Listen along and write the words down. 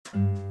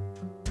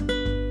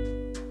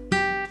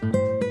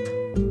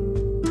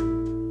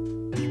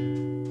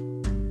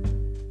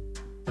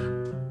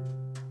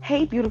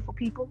beautiful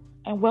people,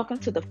 and welcome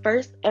to the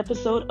first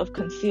episode of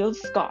Concealed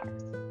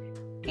Scars.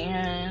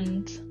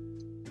 And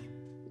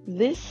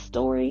this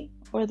story,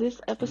 or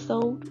this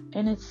episode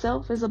in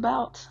itself, is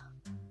about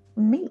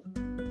me.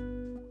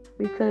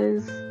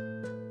 Because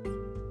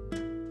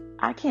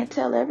I can't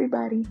tell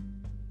everybody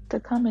to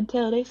come and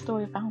tell their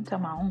story if I don't tell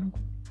my own.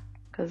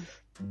 Because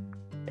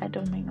that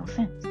don't make no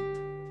sense.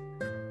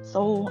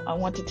 So I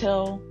want to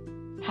tell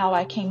how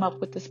I came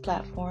up with this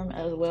platform,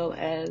 as well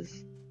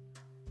as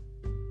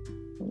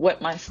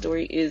what my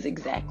story is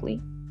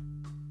exactly.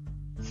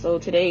 So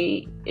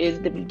today is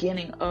the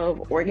beginning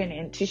of Organ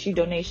and Tissue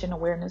Donation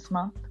Awareness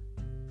Month.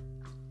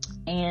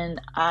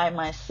 And I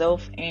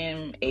myself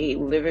am a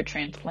liver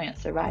transplant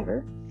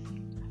survivor.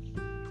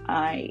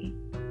 I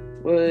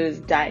was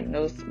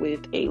diagnosed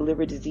with a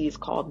liver disease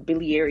called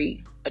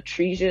biliary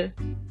atresia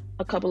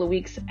a couple of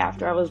weeks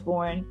after I was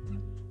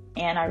born.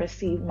 And I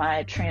received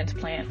my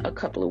transplant a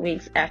couple of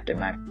weeks after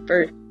my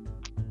first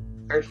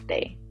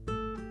birthday.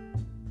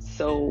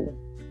 So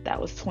that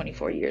was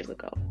 24 years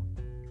ago.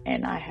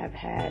 And I have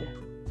had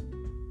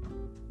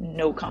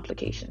no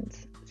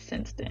complications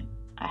since then.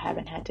 I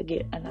haven't had to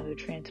get another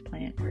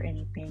transplant or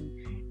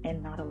anything.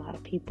 And not a lot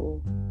of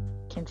people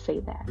can say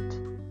that.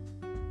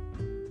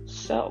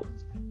 So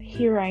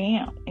here I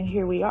am, and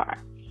here we are.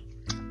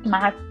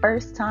 My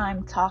first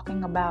time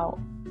talking about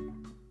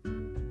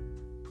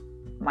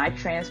my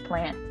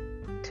transplant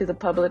to the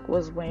public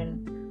was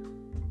when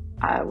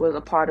I was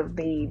a part of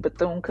the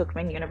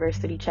Bethune-Cookman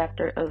University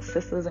chapter of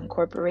Sisters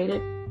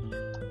Incorporated,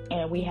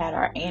 and we had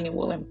our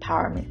annual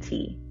empowerment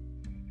tea,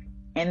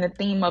 and the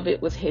theme of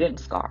it was hidden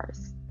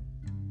scars,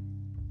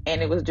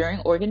 and it was during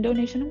Organ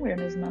Donation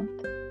Awareness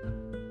Month.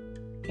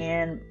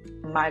 And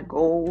my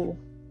goal,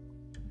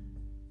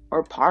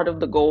 or part of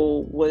the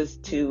goal, was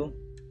to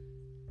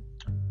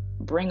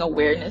bring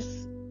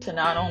awareness to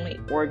not only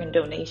organ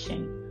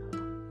donation,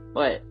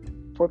 but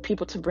for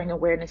people to bring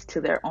awareness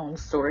to their own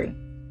story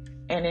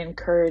and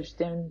encourage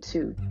them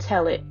to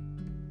tell it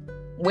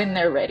when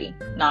they're ready.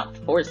 Not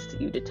force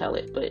you to tell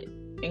it, but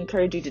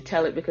encourage you to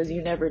tell it, because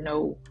you never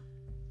know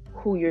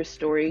who your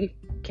story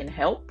can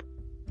help,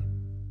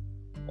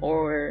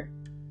 or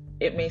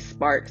it may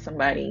spark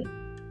somebody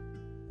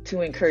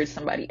to encourage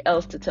somebody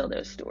else to tell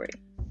their story.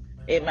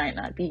 It might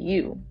not be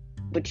you,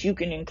 but you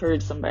can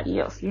encourage somebody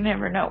else. You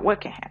never know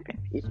what can happen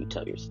if you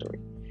tell your story,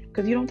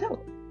 because you don't tell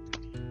it.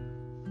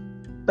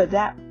 But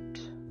that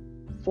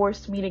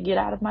forced me to get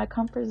out of my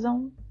comfort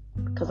zone,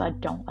 because I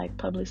don't like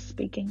public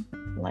speaking.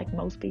 Like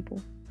most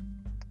people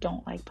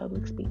don't like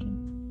public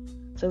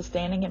speaking. So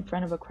standing in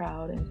front of a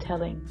crowd and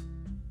telling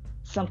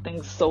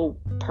something so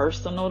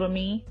personal to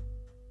me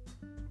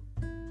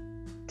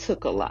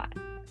took a lot.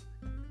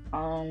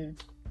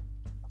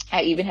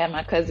 I even had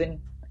my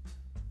cousin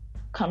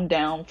come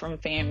down from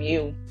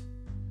FAMU,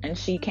 and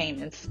she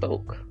came and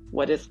spoke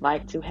what it's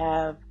like to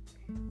have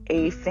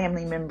a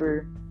family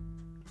member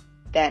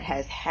that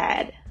has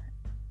had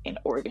an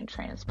organ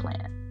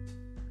transplant.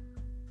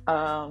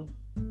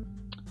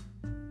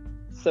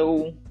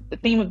 So the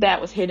theme of that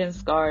was hidden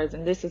scars,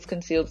 and this is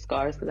concealed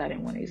scars because I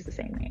didn't want to use the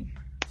same name.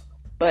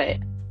 But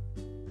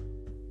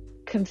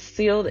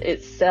concealed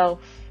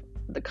itself,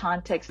 the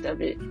context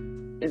of it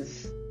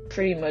is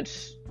pretty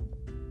much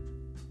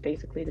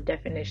basically the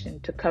definition: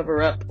 to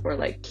cover up or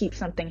like keep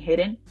something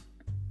hidden.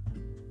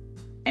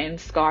 And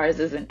SCARS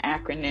is an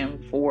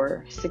acronym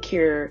for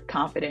secure,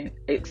 confident,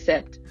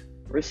 accept,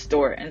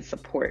 restore, and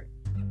support.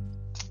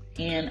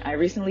 And I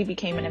recently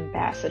became an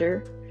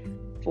ambassador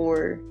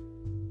for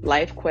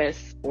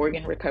LifeQuest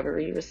Organ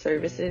Recovery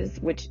Services,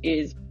 which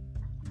is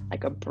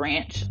like a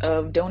branch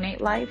of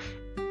Donate Life.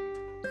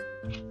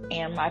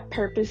 And my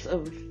purpose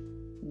of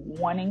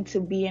wanting to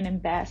be an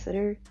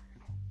ambassador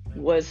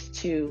was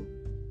to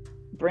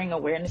bring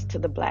awareness to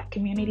the Black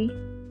community.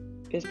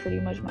 Is pretty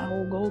much my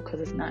whole goal,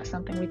 because it's not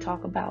something we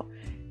talk about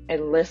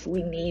unless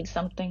we need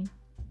something.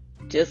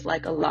 Just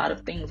like a lot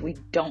of things we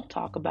don't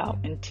talk about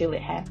until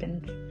it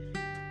happens,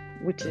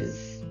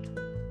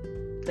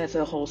 that's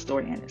a whole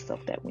story in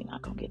itself that we're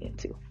not gonna get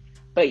into.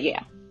 But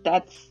yeah,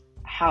 that's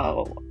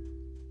how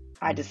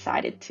I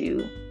decided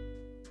to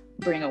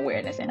bring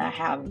awareness. And I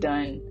have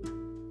done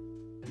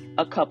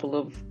a couple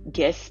of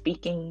guest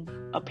speaking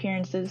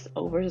appearances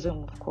over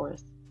Zoom, of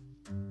course,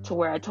 to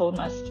where I told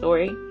my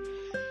story,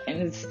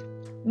 and it's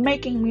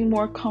making me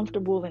more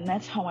comfortable, and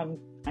that's how I'm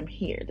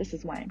here. This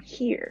is why I'm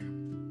here,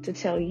 to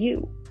tell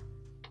you.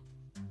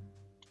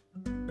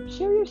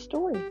 Share your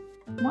story.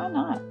 Why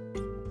not?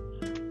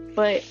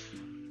 But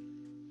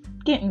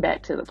getting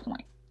back to the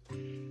point,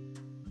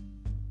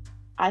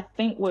 I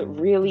think what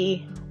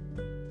really,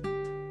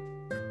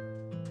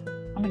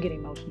 I'm gonna get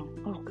emotional.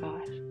 Oh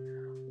gosh.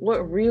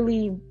 What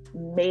really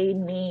made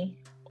me,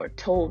 or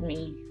told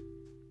me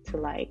to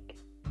like,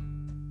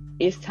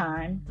 it's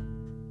time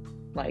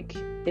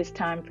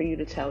for you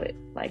to tell it,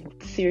 like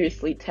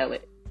seriously tell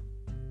it,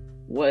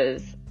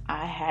 was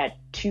I had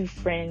two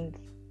friends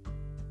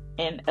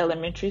in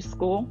elementary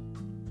school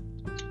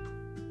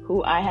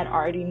who I had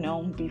already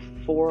known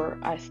before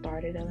I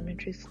started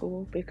elementary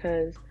school,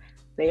 because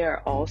they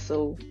are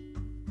also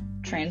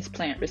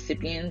transplant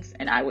recipients,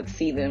 and I would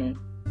see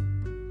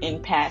them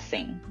in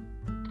passing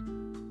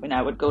when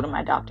I would go to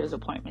my doctor's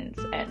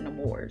appointments at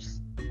Nemours.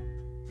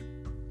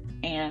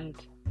 And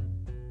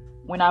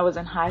when I was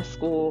in high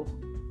school,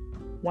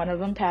 one of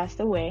them passed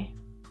away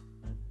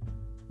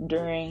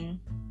during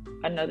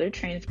another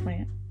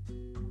transplant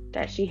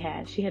that she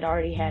had. She had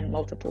already had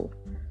multiple,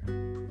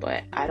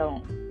 but I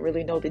don't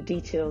really know the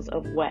details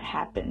of what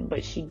happened,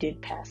 but she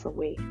did pass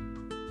away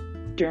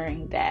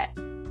during that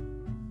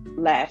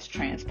last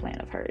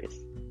transplant of hers.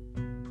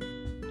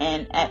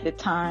 And at the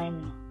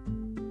time,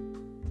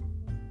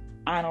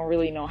 I don't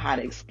really know how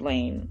to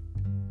explain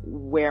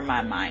where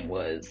my mind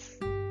was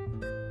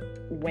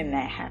when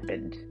that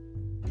happened.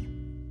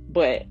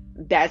 But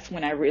that's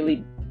when I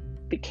really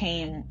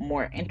became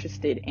more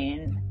interested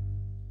in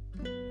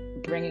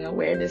bringing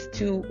awareness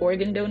to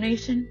organ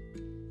donation.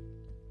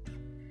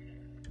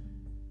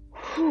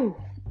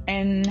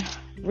 And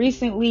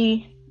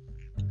recently,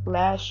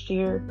 last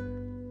year,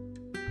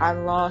 I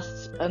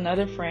lost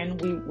another friend.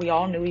 We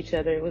all knew each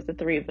other. It was the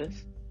three of us.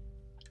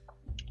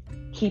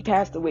 He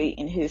passed away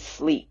in his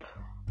sleep.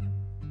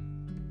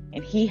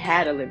 And he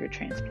had a liver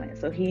transplant.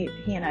 So he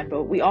and I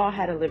both, we all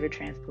had a liver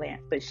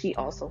transplant, but she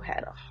also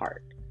had a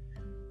heart.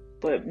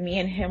 But me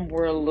and him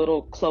were a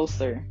little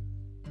closer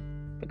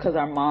because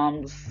our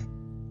moms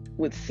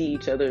would see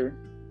each other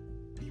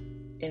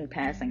in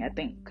passing. I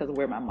think because of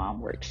where my mom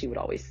worked, she would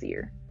always see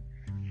her.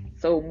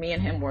 So me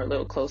and him were a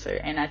little closer.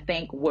 And I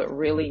think what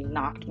really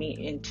knocked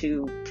me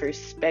into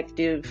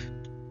perspective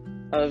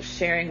of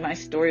sharing my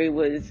story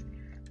was,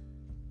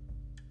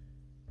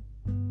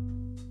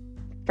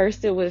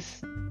 first it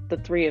was the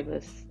three of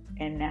us,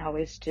 and now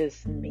it's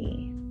just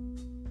me.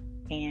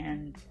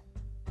 And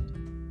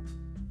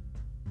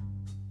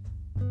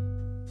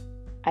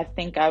I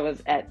think I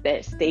was at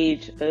that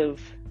stage of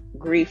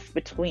grief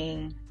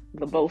between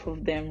the both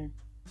of them,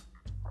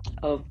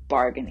 of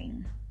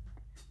bargaining.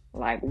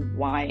 Like,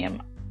 why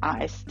am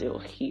I still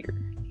here?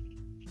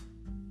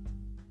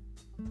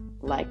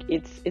 Like,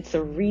 it's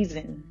a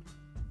reason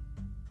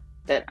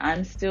that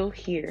I'm still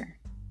here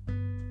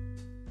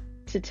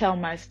to tell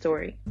my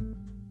story.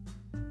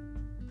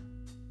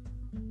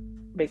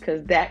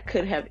 Because that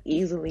could have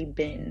easily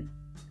been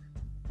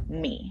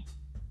me.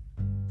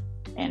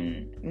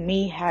 And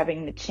me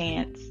having the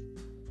chance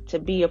to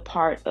be a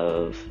part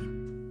of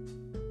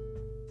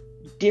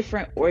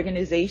different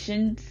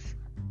organizations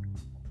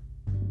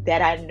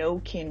that I know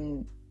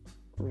can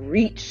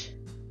reach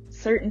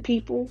certain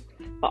people,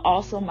 but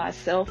also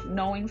myself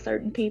knowing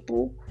certain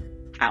people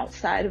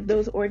outside of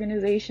those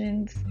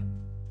organizations,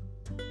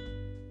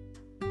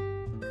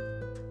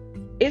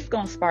 it's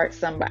gonna spark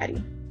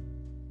somebody.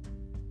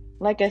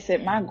 Like I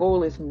said, my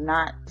goal is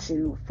not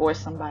to force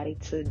somebody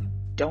to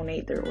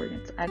donate their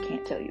organs. I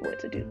can't tell you what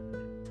to do,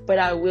 but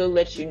I will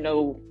let you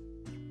know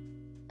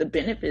the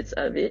benefits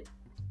of it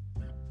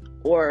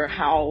or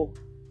how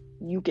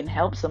you can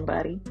help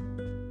somebody,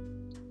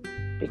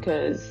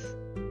 because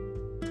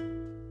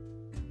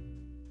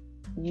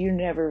you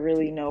never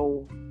really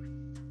know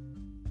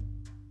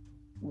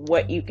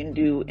what you can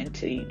do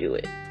until you do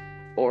it,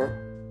 or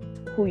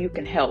who you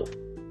can help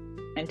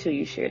until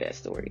you share that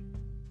story.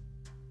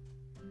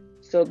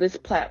 So this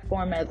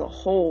platform as a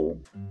whole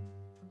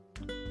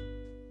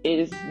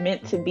is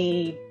meant to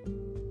be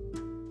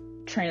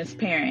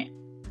transparent,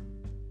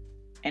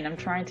 and I'm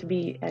trying to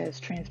be as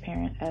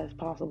transparent as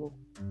possible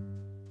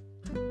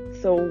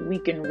so we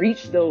can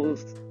reach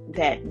those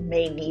that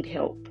may need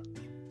help.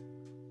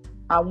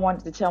 I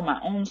wanted to tell my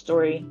own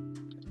story,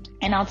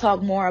 and I'll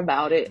talk more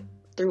about it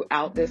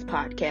throughout this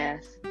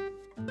podcast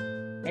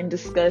and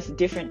discuss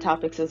different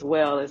topics as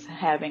well as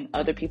having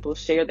other people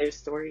share their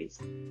stories.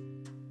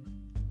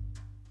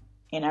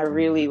 And I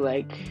really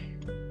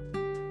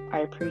I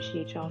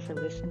appreciate y'all for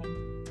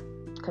listening,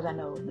 because I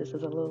know this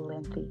is a little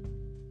lengthy,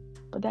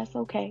 but that's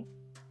okay.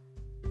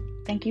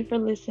 Thank you for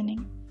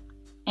listening,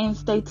 and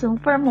stay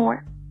tuned for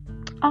more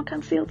on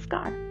Concealed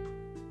Scar.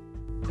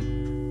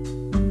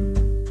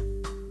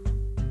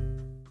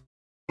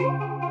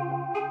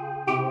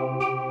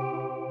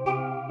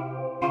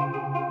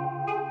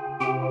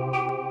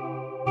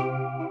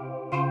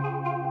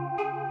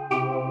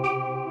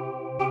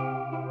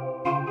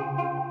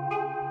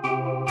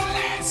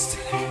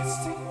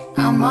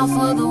 I'm all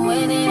for the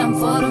winning, I'm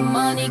for the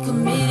money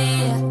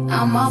committed.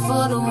 I'm all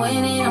for the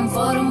winning, I'm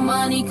for the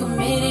money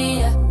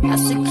committed. I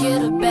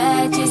secured a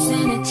bag,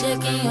 chasing a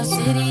check in your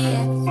city.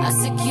 I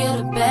secured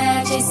a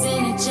bag,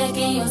 chasing a check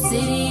in your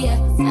city.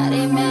 Now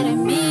they mad at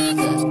me,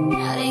 cause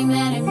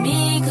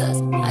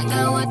I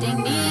got what they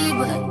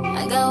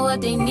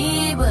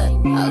need, but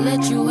I'll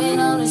let you in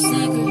on the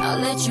secret. I'll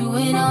let you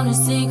in on the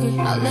secret.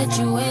 I'll let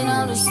you in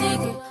on the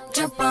secret.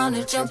 Jump on the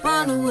wave. Jump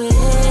on the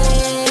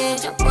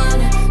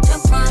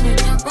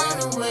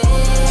wave.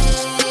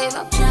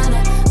 I'm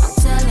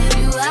telling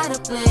you how to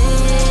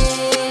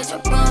play.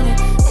 Jump on it.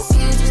 If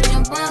you just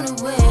jump on the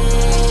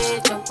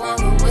wave. Jump on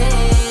the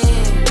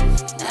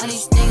wave. Now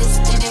these niggas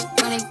think they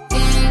running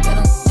game,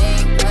 but they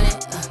ain't running.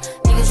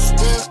 Niggas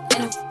still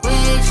in the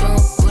way, show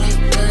who they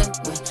dealing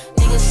with.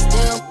 Niggas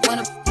still wanna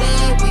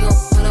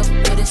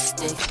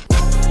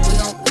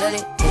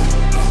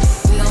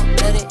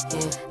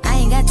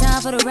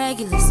for the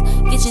regulars.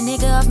 Get your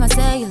nigga off my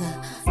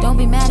cellular. Don't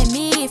be mad at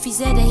me if he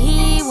said that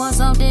he wants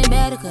something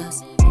better,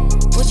 cause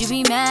would you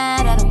be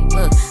mad at him?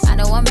 Look, I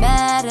know I'm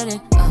better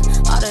than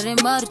all of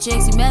them other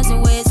chicks he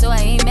messing with, so I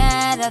ain't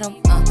mad at him.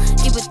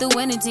 Keep it the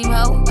winning team,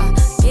 ho.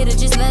 Here to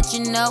just let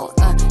you know.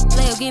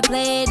 Play or get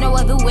played, no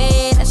other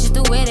way. That's just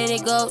the way that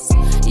it goes.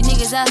 These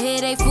niggas out here,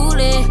 they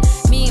foolin'.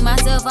 Me,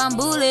 myself, I'm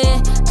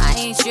bullin'. I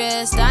ain't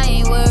stressed, I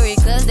ain't worried,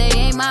 cause they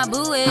ain't my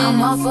booty.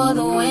 I'm all for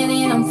the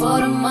winning, I'm for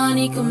the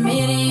money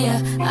committee,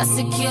 yeah. I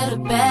secure the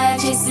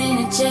bag,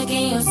 chasing a check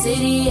in your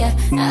city, yeah.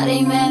 Now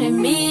they mad at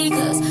me,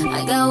 cause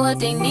I got what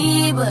they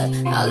need, but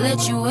I'll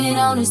let you in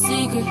on a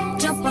secret.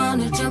 Jump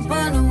on it, jump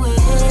on the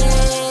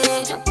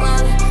wave. Jump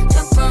on it,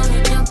 jump on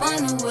it, jump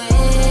on the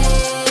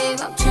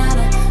wave. I'm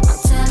telling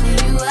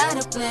you how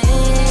to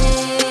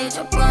play.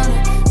 Jump on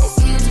it, if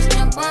you just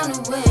jump on the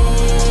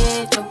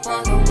wave. Jump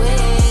on the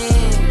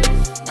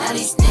wave. Now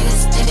these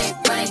niggas think they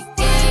running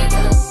game,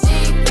 but they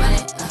ain't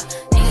running.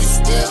 Niggas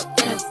still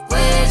in the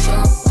way,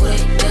 show 'em who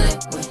they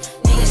dealing with.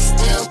 Niggas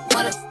still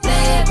wanna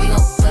play, we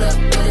gon' put up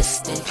with a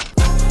stick.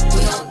 We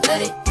gon'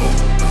 let it hit,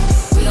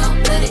 we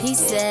gon' let it. He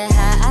said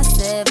hi, I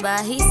said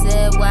bye. He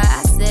said why,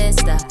 I said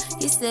stop.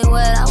 He said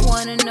what, I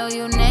wanna know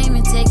your name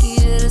and take you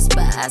to the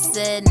spot. I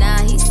said nah,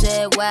 he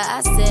said why,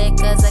 I said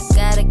cause I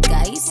got a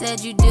guy. He said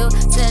you do,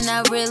 said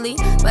not really,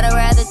 but I'd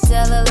rather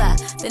tell a lie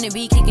than to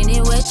be kicking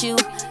it with you.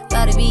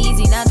 Thought it'd be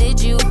easy, now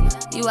did you?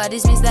 You are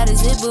dismissed, that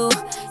is it, boo.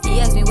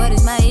 He asked me what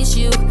is my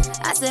issue.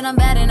 I said I'm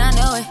bad and I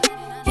know it.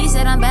 He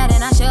said I'm bad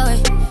and I show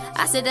it.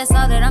 I said that's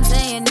all that I'm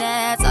saying,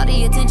 that's all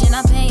the attention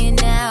I'm paying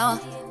now.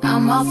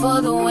 I'm all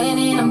for the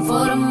winning, I'm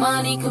for the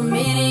money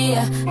committee,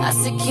 yeah. I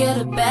secure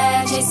the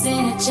bag,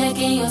 chasing a check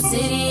in your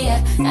city,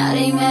 yeah. Now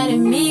they mad at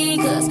me,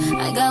 cause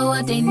I got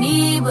what they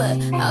need, but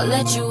I'll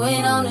let you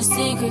in on a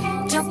secret.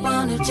 Jump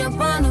on it, jump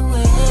on the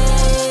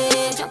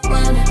wave. Jump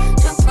on it,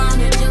 jump on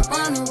it, jump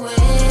on the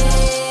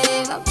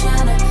wave. I'm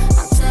telling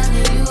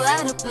you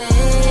how to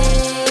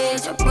play.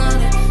 Jump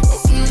on it,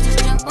 if you just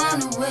jump on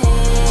the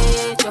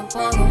wave. Jump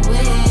on the wave.